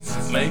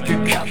make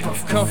a cup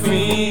of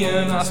coffee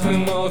and ask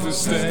them all to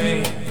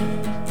stay.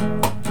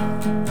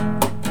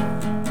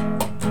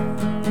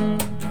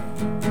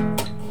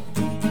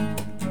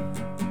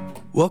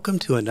 Welcome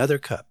to Another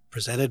Cup,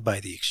 presented by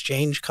the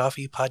Exchange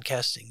Coffee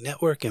Podcasting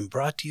Network and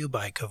brought to you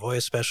by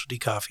Chauvin Specialty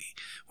Coffee,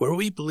 where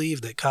we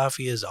believe that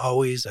coffee is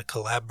always a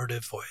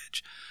collaborative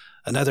voyage.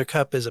 Another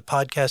Cup is a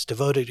podcast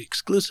devoted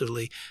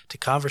exclusively to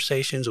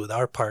conversations with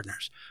our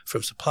partners,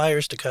 from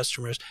suppliers to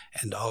customers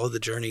and all of the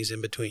journeys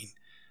in between.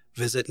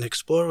 Visit and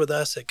explore with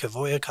us at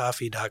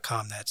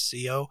chauvoyacoffee.com. That's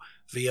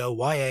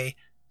C-O-V-O-Y-A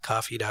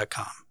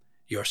coffee.com.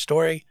 Your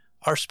story,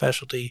 our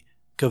specialty,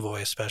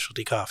 Chauvin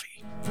Specialty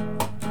Coffee.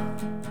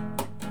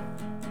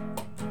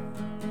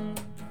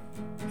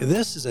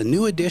 This is a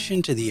new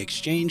addition to the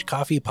Exchange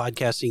Coffee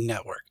Podcasting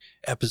Network,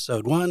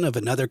 Episode 1 of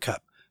Another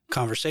Cup,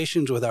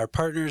 conversations with our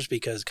partners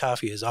because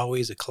coffee is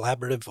always a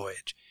collaborative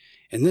voyage.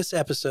 In this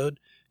episode,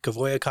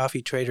 Chauvin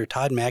coffee trader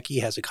Todd Mackey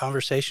has a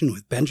conversation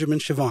with Benjamin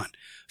Chauvin,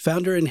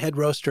 founder and head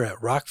roaster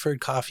at Rockford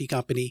Coffee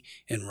Company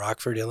in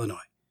Rockford, Illinois.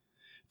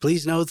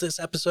 Please note this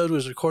episode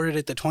was recorded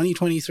at the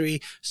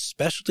 2023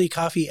 Specialty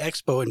Coffee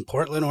Expo in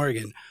Portland,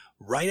 Oregon,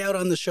 right out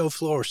on the show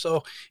floor,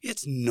 so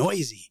it's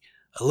noisy.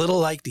 A little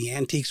like the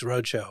Antiques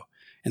Roadshow,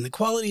 and the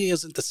quality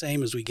isn't the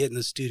same as we get in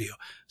the studio,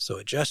 so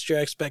adjust your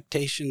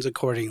expectations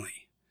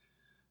accordingly.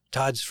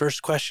 Todd's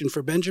first question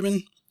for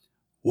Benjamin: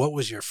 what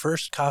was your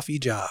first coffee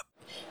job?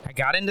 I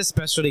got into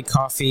specialty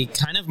coffee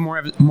kind of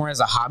more as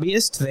a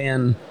hobbyist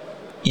than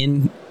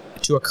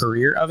into a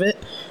career of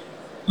it.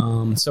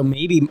 So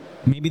maybe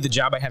the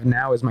job I have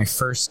now is my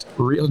first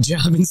real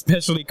job in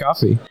specialty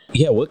coffee.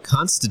 Yeah, what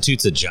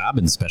constitutes a job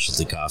in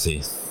specialty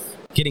coffee?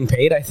 Getting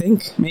paid, I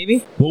think,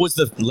 maybe.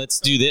 Let's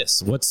do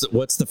this. What's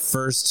the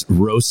first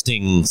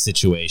roasting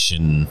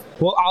situation?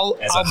 Well, I'll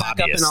back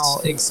up and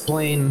I'll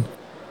explain,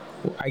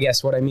 I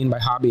guess, what I mean by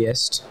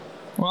hobbyist.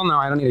 Well, no,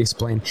 I don't need to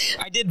explain.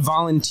 I did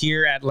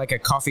volunteer at like a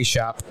coffee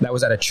shop that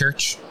was at a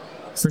church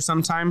for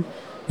some time.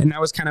 And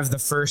that was kind of the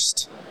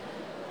first,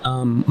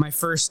 my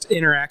first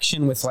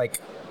interaction with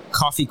like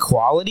coffee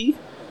quality.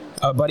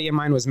 A buddy of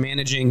mine was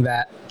managing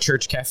that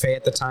church cafe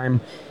at the time.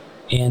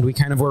 And we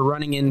kind of were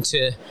running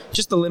into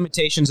just the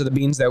limitations of the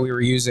beans that we were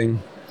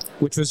using,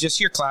 which was just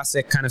your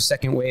classic kind of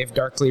second wave,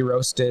 darkly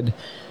roasted,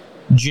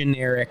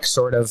 generic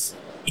sort of,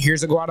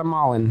 here's a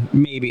Guatemalan,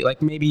 maybe.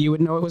 Like maybe you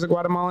would know it was a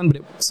Guatemalan,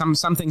 but some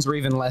things were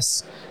even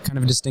less kind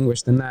of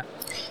distinguished than that.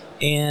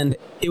 And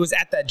it was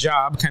at that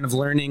job, kind of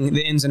learning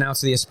the ins and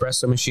outs of the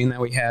espresso machine that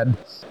we had,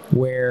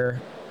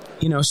 where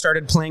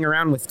started playing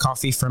around with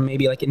coffee from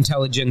maybe like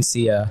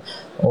Intelligentsia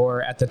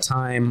or at the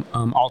time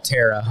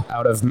Altera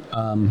out of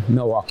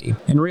Milwaukee,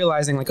 and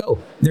realizing like, oh,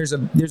 there's a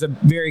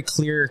very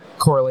clear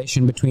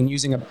correlation between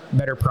using a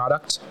better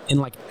product and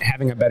like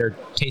having a better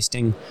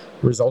tasting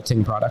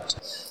resulting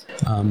product.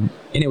 And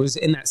it was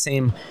in that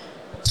same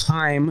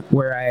time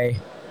where I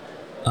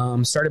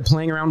started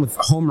playing around with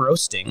home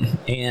roasting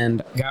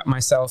and got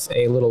myself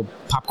a little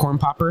popcorn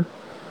popper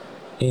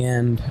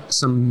and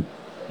some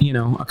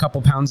a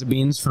couple pounds of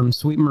beans from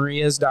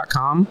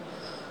sweetmarias.com.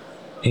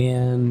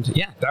 And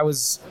yeah, that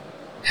was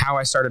how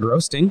I started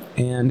roasting.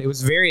 And it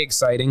was very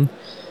exciting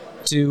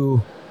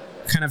to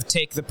kind of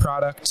take the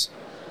product,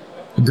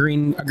 a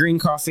green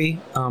coffee,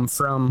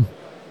 from,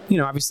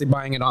 obviously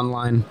buying it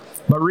online,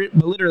 but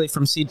literally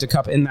from seed to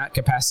cup in that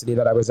capacity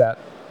that I was at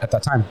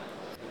that time.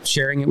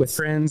 Sharing it with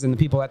friends and the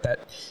people at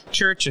that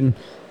church and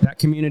that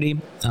community,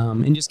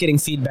 and just getting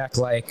feedback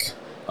like,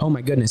 oh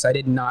my goodness, I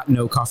did not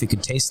know coffee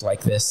could taste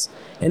like this.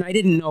 And I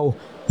didn't know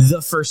the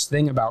first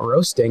thing about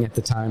roasting at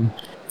the time.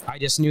 I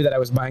just knew that I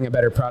was buying a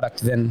better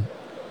product than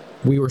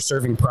we were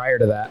serving prior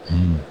to that.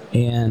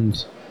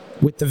 And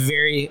with the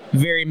very,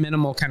 very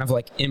minimal kind of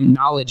like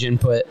knowledge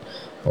input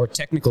or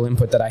technical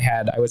input that I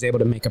had, I was able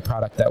to make a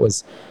product that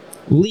was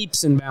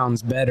leaps and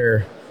bounds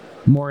better,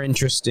 more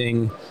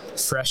interesting,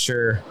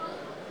 fresher,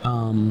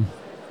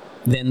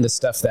 than the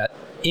stuff that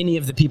any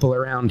of the people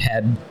around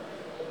had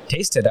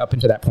tasted up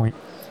until that point.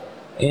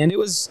 And it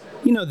was,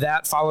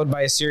 that followed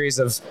by a series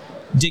of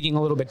digging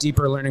a little bit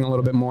deeper, learning a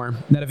little bit more,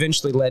 that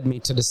eventually led me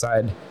to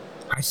decide,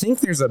 I think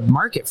there's a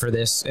market for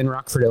this in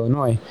Rockford,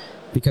 Illinois,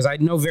 because I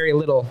know very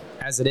little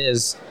as it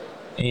is,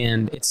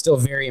 and it's still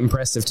very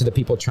impressive to the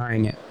people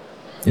trying it.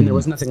 And there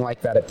was nothing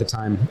like that at the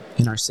time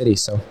in our city,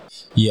 so.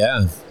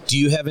 Yeah. Do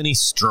you have any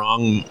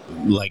strong,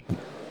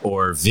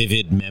 or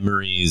vivid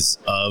memories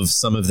of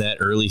some of that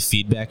early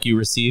feedback you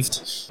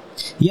received?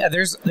 Yeah,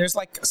 there's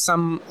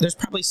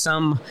probably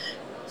some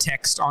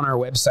text on our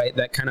website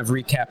that kind of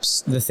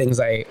recaps the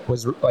things I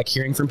was like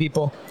hearing from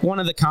people. One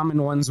of the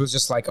common ones was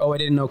just like, oh, I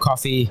didn't know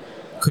coffee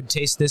could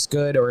taste this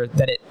good, or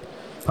that it,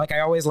 like I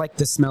always liked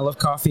the smell of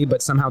coffee,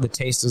 but somehow the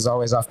taste is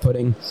always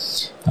off-putting.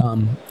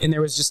 And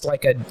there was just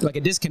like a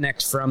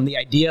disconnect from the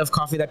idea of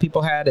coffee that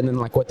people had and then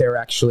like what they were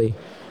actually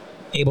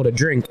able to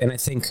drink. And I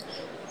think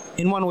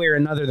in one way or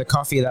another, the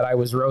coffee that I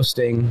was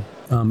roasting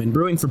and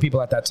brewing for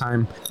people at that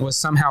time was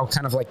somehow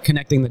kind of like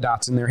connecting the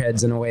dots in their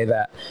heads in a way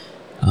that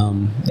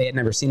they had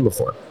never seen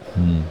before.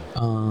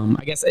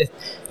 I guess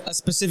a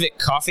specific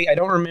coffee. I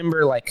don't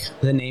remember like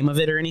the name of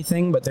it or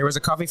anything, but there was a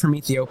coffee from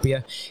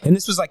Ethiopia, and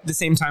this was like the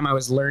same time I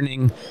was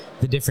learning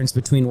the difference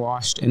between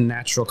washed and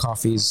natural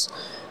coffees.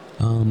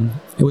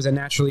 It was a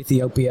natural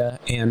Ethiopia,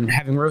 and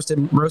having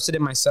roasted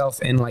it myself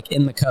and like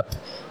in the cup,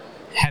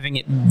 having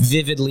it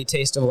vividly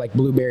taste of like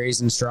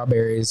blueberries and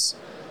strawberries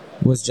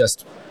was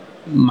just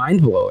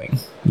mind blowing.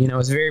 You know, it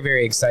was very,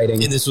 very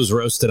exciting. And this was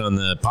roasted on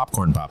the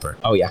popcorn popper.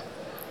 Oh yeah.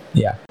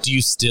 Yeah. Do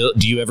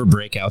you ever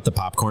break out the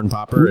popcorn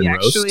popper and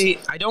roast? Actually,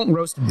 I don't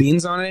roast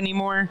beans on it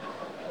anymore.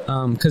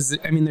 Because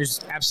I mean,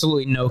 there's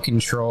absolutely no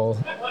control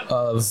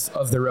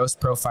of the roast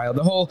profile.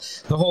 The whole.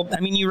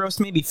 I mean, you roast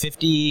maybe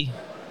 50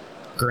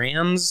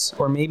 grams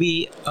or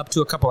maybe up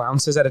to a couple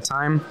ounces at a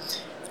time.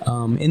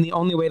 And the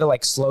only way to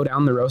like slow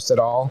down the roast at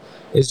all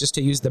is just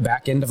to use the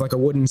back end of like a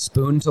wooden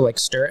spoon to like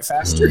stir it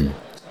faster.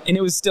 And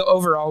it was still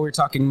overall, we're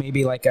talking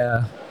maybe like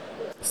a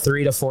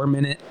 3 to 4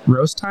 minute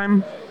roast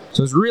time.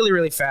 So it was really,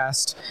 really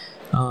fast.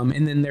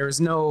 And then there was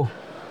no,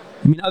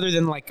 I mean, other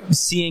than like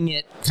seeing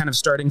it kind of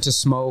starting to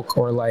smoke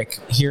or like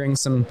hearing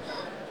some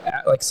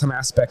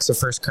aspects of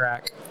first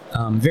crack,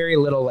 very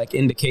little like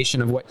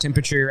indication of what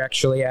temperature you're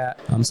actually at.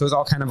 So it was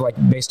all kind of like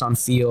based on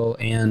feel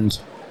and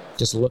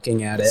just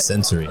looking at it.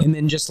 Sensory. And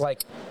then just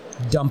like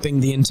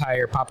dumping the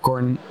entire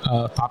popcorn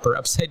popper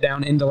upside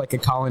down into like a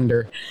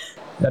colander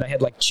that I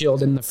had like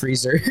chilled in the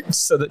freezer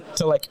so that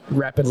to like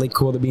rapidly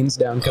cool the beans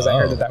down, because I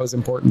heard that was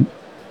important.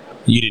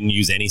 You didn't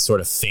use any sort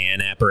of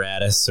fan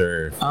apparatus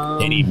or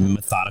any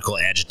methodical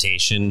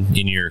agitation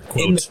in your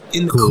quote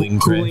in the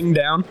cooling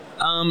down?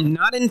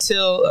 Not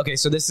until, okay,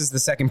 so this is the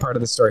second part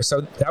of the story. So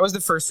that was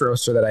the first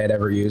roaster that I had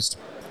ever used.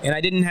 And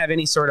I didn't have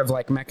any sort of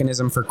like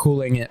mechanism for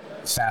cooling it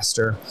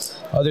faster,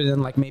 other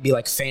than like maybe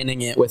like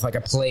fanning it with like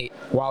a plate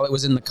while it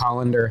was in the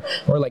colander,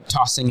 or like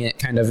tossing it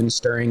kind of and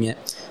stirring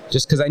it.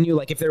 Just because I knew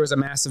like if there was a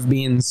mass of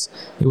beans,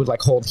 it would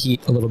like hold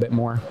heat a little bit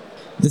more.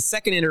 The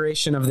second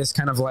iteration of this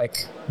kind of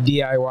like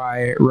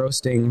DIY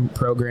roasting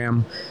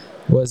program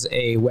was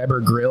a Weber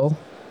grill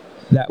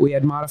that we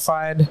had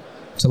modified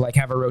to like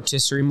have a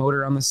rotisserie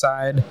motor on the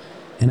side.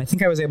 And I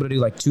think I was able to do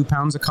like 2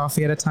 pounds of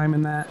coffee at a time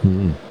in that.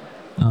 And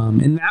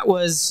that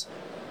was,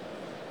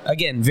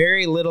 again,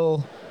 very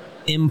little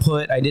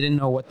input. I didn't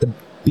know what the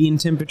bean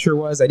temperature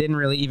was. I didn't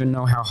really even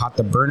know how hot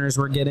the burners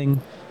were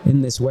getting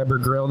in this Weber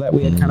grill that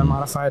we had kind of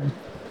modified.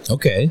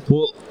 Okay.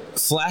 Well,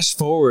 flash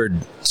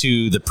forward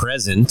to the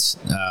present.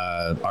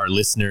 Our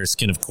listeners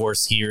can, of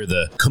course, hear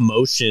the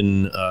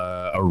commotion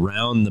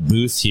around the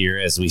booth here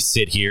as we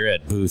sit here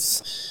at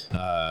booth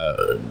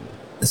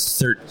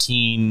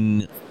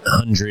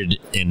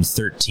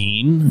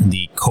 1313,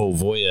 the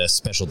Kovoya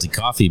specialty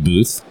coffee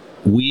booth.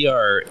 We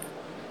are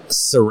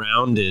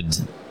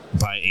surrounded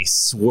by a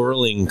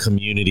swirling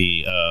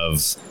community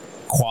of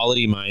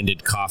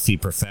quality-minded coffee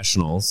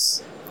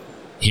professionals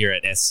here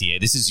at SCA.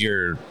 This is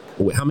your...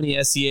 How many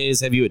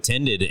SCAs have you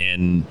attended,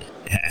 and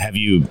have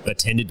you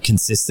attended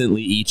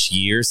consistently each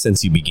year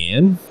since you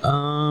began?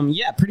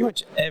 Yeah, pretty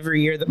much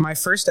every year. My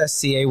first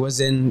SCA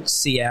was in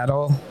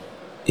Seattle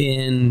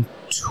in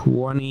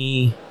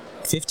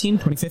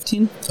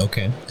 2015.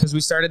 Okay. Because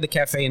we started the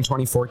cafe in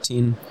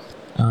 2014.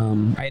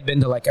 I had been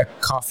to like a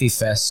coffee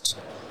fest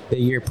the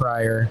year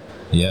prior.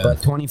 Yeah.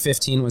 But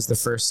 2015 was the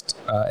first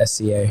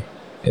SCA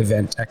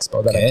event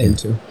expo that I came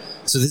to.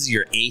 So this is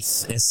your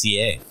 8th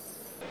SCA.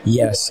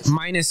 Yes,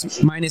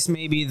 minus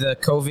maybe the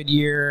COVID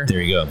year.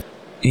 There you go.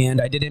 And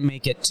I didn't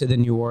make it to the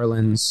New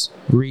Orleans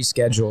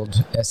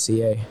rescheduled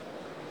SCA.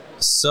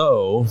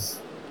 So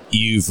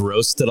you've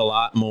roasted a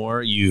lot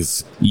more.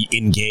 You've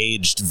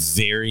engaged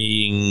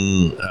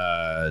varying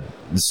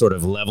sort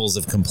of levels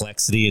of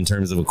complexity in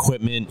terms of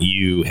equipment.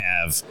 You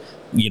have,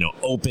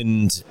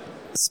 opened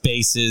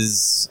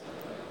spaces,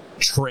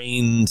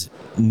 trained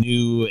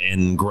new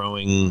and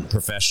growing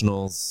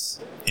professionals,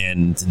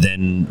 and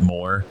then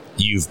more.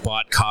 You've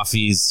bought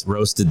coffees,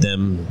 roasted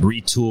them,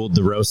 retooled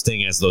the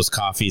roasting as those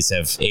coffees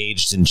have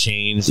aged and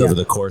changed over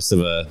the course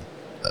of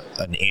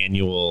an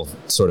annual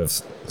sort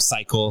of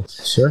cycle.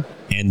 Sure.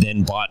 And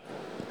then bought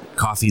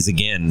coffees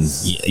again.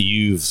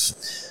 You've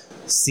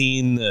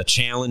seen the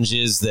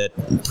challenges that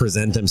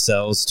present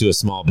themselves to a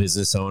small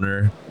business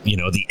owner,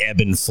 the ebb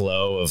and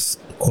flow of,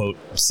 quote,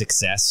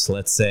 success,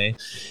 let's say.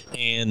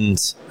 And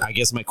I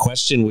guess my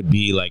question would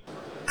be, like,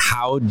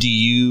 how do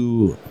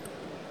you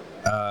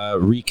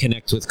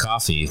reconnect with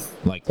coffee?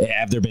 Like,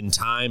 have there been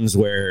times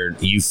where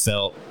you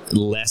felt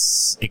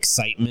less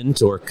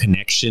excitement or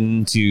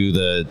connection to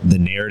the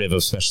narrative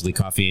of specialty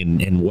coffee,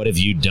 and what have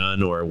you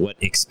done, or what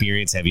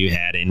experience have you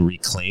had in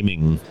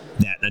reclaiming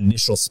that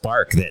initial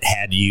spark that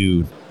had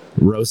you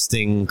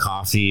roasting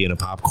coffee in a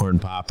popcorn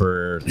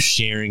popper,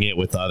 sharing it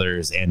with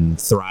others, and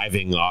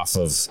thriving off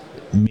of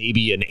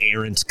maybe an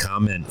errant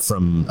comment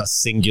from a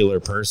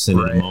singular person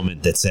in a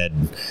moment that said,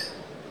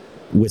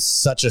 with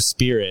such a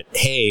spirit,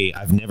 hey,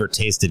 I've never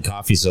tasted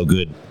coffee so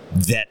good,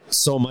 that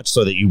so much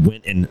so that you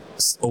went and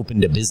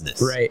opened a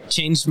business. Right.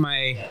 Changed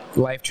my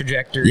life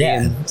trajectory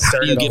and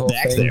started How do you get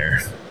back there?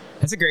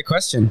 That's a great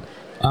question.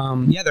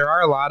 There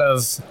are a lot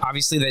of,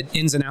 obviously, the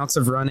ins and outs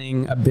of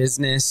running a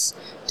business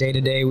day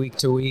to day, week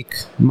to week,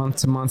 month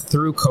to month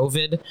through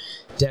COVID.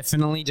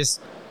 Definitely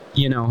just,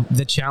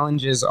 the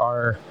challenges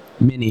are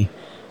many.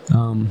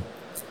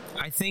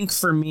 I think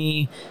for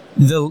me,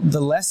 the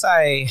less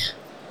I,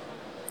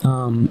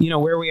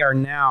 where we are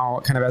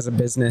now kind of as a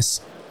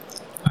business,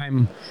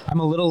 I'm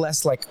a little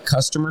less like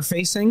customer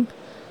facing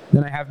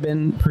than I have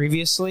been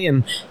previously.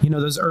 And,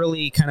 those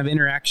early kind of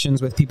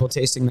interactions with people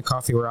tasting the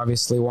coffee were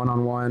obviously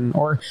one-on-one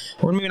or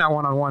maybe not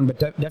one-on-one, but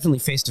definitely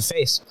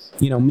face-to-face,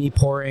 me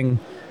pouring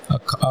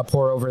a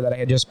pour over that I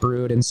had just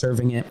brewed and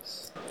serving it.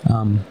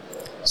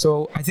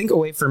 So I think a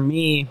way for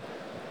me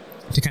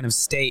to kind of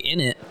stay in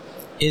it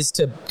is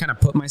to kind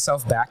of put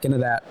myself back into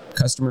that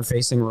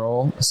customer-facing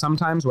role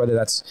sometimes, whether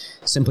that's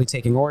simply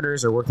taking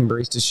orders or working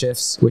barista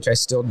shifts, which I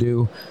still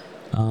do,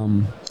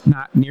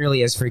 not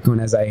nearly as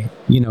frequent as I,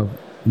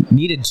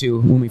 needed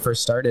to when we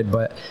first started,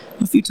 but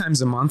a few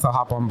times a month I'll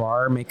hop on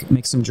bar,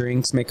 make some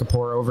drinks, make a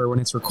pour over when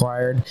it's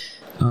required,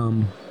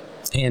 and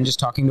just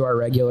talking to our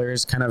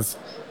regulars kind of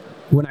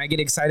when I get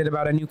excited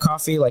about a new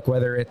coffee, like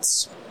whether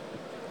it's,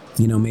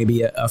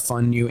 maybe a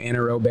fun new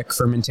anaerobic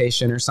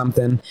fermentation or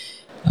something,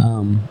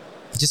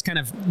 just kind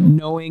of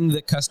knowing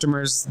the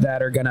customers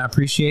that are going to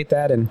appreciate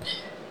that and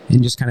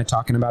just kind of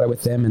talking about it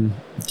with them and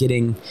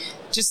getting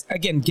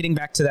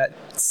back to that,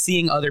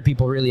 seeing other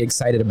people really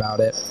excited about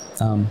it.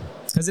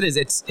 Because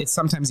it's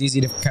sometimes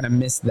easy to kind of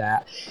miss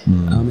that,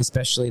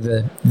 especially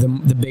the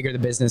bigger the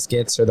business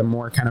gets or the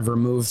more kind of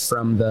removed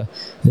from the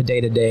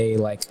day-to-day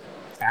like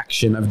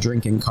action of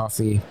drinking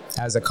coffee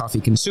as a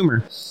coffee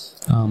consumer.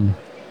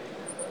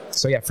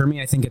 So yeah, for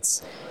me, I think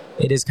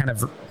it is kind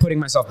of putting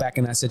myself back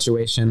in that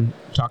situation,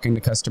 talking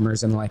to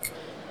customers and like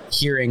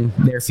hearing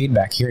their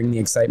feedback, hearing the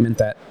excitement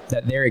that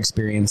they're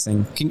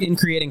experiencing in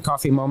creating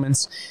coffee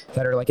moments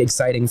that are like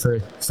exciting for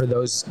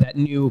those, that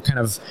new kind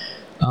of,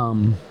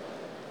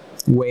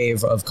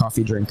 wave of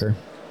coffee drinker.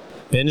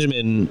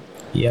 Benjamin.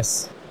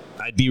 Yes.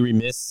 I'd be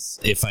remiss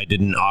if I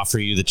didn't offer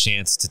you the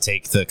chance to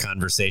take the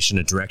conversation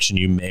a direction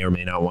you may or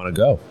may not want to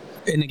go.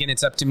 And again,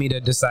 it's up to me to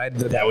decide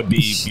that would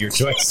be your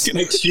choice. Can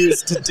I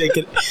choose to take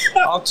it?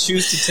 I'll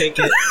choose to take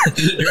it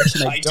in the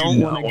direction I don't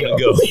want to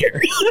go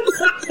here.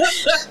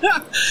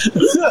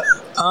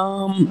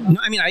 No,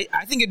 I mean,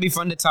 I think it'd be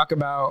fun to talk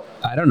about,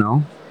 I don't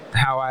know,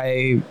 how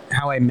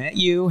I met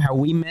you, how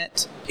we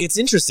met. It's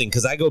interesting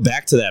because I go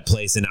back to that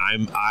place and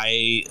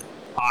I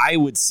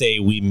would say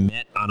we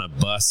met on a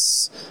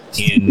bus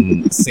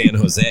in San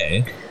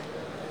Jose,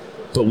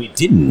 but we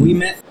didn't. We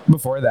met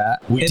before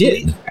that. We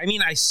did. I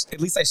mean, at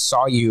least I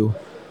saw you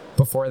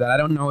before that. I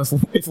don't know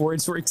if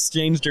words were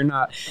exchanged or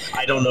not.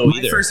 I don't know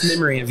either. My first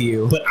memory of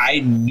you. But I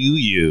knew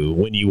you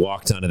when you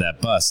walked onto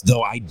that bus,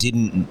 though I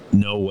didn't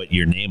know what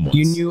your name was.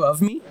 You knew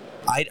of me?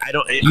 I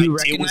don't. You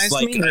recognized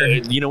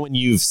me? When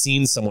you've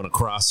seen someone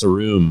across a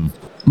room.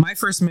 My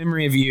first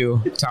memory of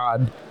you,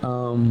 Todd,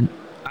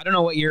 I don't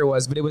know what year it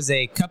was, but it was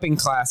a cupping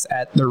class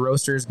at the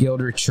Roasters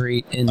Guild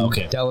retreat in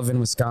Delavan,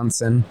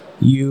 Wisconsin.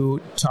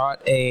 You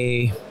taught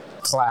a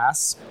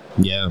class,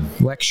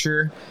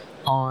 lecture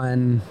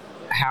on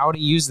how to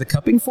use the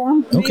cupping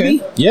form.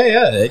 Maybe? Okay.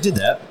 Yeah, I did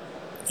that.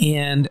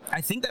 And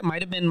I think that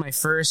might have been my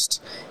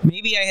first.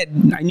 Maybe I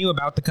knew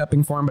about the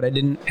cupping form, but I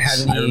didn't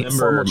have any. I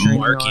remember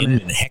Mark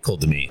Inman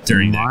heckled me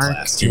during that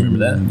class. Do you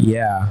remember that?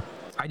 Yeah,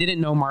 I didn't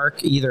know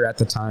Mark either at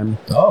the time.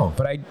 Oh,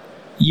 but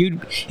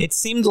it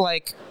seemed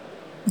like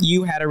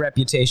you had a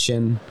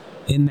reputation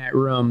in that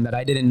room that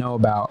I didn't know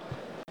about.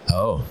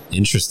 Oh,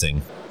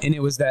 interesting. And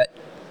it was that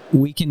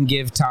we can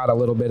give Todd a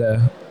little bit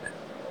of,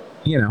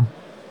 we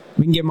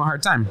can give him a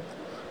hard time.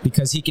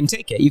 Because he can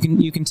take it.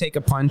 You can take a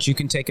punch, you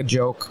can take a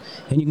joke,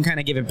 and you can kind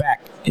of give it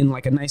back in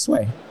like a nice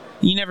way.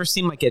 You never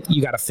seem like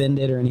you got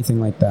offended or anything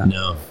like that.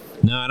 No,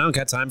 I don't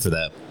got time for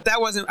that.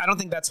 I don't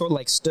think that's what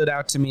like stood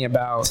out to me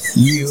about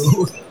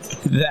you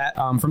that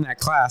from that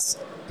class.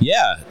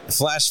 Yeah.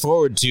 Flash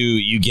forward to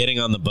you getting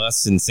on the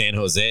bus in San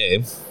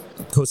Jose,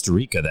 Costa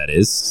Rica, that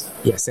is.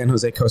 Yeah, San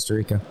Jose, Costa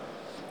Rica.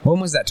 When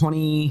was that?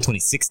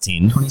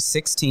 2016.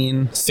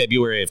 2016.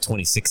 February of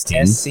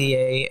 2016.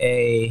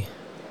 SCAA.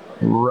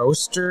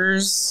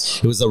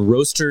 Roasters. It was a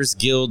Roasters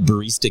Guild,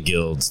 Barista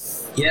Guild.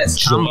 Yes,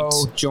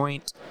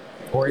 joint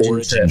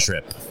origin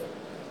trip.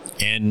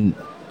 And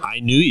I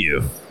knew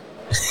you.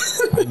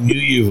 I knew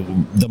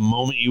you the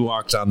moment you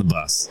walked on the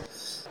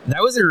bus.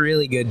 That was a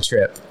really good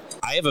trip.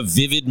 I have a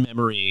vivid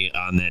memory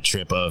on that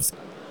trip of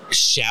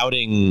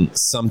shouting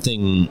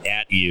something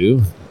at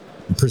you,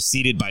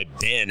 preceded by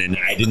Ben, and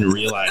I didn't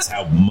realize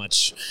how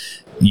much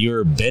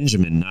you're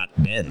Benjamin, not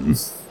Ben.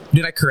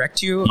 Did I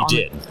correct you? You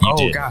did. You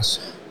did. Gosh.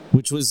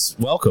 Which was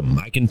welcome.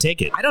 I can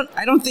take it. I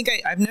don't think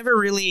I've never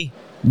really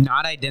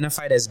not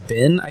identified as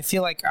Ben. I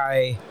feel like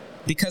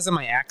because of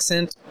my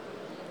accent,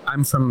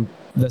 I'm from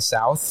the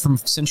South, from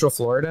Central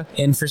Florida.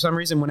 And for some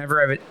reason,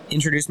 whenever I've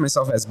introduced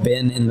myself as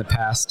Ben in the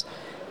past,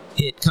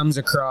 it comes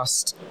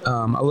across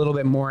a little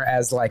bit more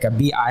as like a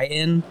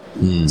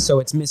B-I-N. So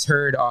it's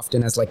misheard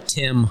often as like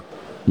Tim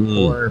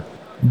or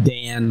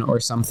Dan or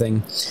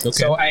something. Okay.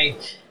 So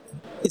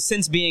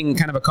since being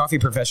kind of a coffee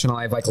professional,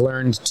 I've like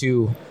learned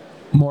to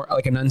more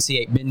like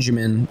enunciate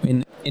Benjamin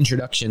in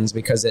introductions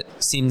because it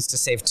seems to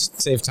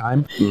save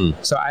time.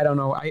 So I don't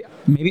know. I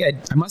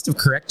must have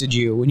corrected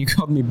you when you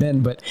called me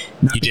Ben, but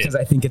not You because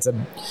did. I think it's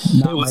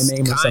not my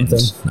name or kind.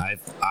 something.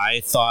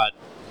 I thought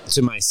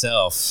to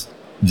myself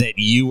that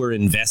you were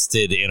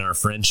invested in our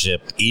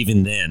friendship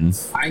even then.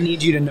 I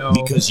need you to know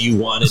Because you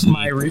wanted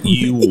my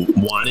you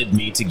wanted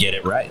me to get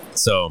it right.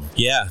 So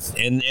yeah,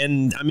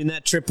 and I mean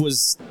that trip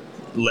was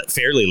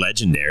fairly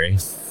legendary.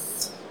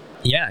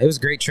 Yeah, it was a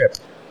great trip.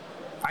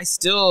 I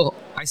still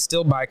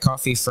buy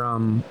coffee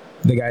from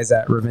the guys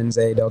at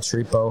Ravenze del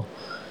Tripo.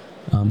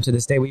 To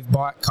this day, we've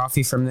bought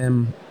coffee from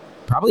them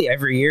probably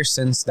every year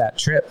since that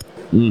trip.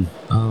 Me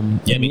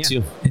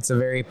too. It's a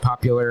very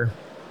popular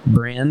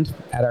brand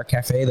at our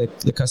cafe.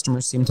 The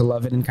customers seem to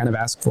love it and kind of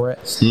ask for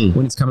it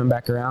when it's coming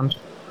back around.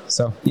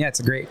 So yeah, it's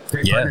a great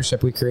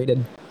partnership we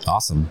created.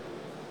 Awesome.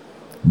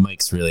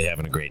 Mike's really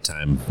having a great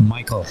time.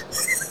 Michael's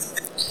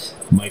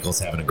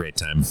having a great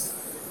time.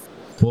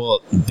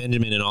 Well,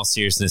 Benjamin, in all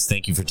seriousness,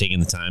 thank you for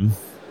taking the time.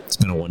 It's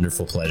been a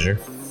wonderful pleasure.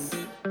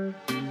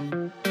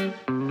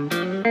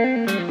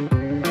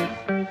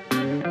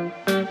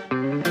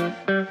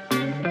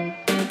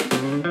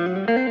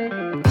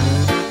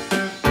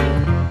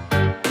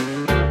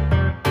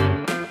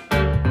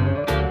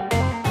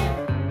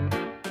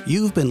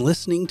 You've been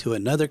listening to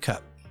Another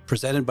Cup,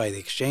 presented by the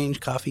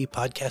Exchange Coffee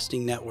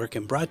Podcasting Network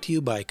and brought to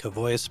you by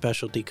Kavoya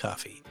Specialty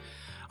Coffee.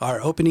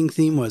 Our opening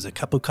theme was A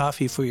Cup of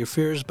Coffee for Your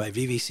Fears by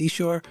VV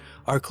Seashore.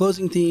 Our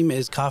closing theme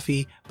is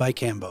Coffee by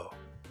Cambo.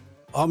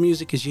 All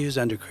music is used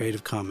under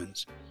Creative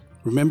Commons.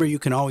 Remember, you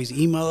can always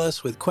email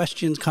us with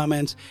questions,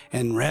 comments,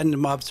 and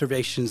random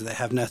observations that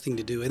have nothing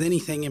to do with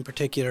anything in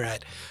particular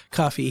at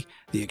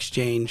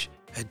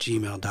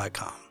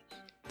coffeetheexchange@gmail.com.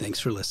 Thanks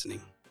for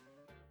listening.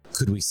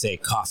 Could we say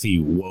coffee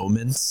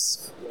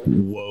moments?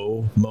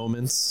 Whoa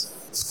moments?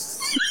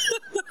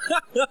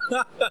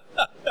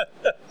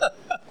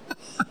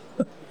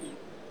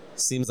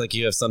 Seems like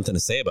you have something to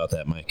say about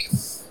that, Mike.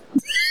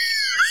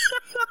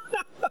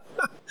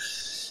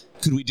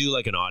 Could we do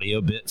like an audio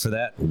bit for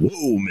that?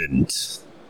 Moment.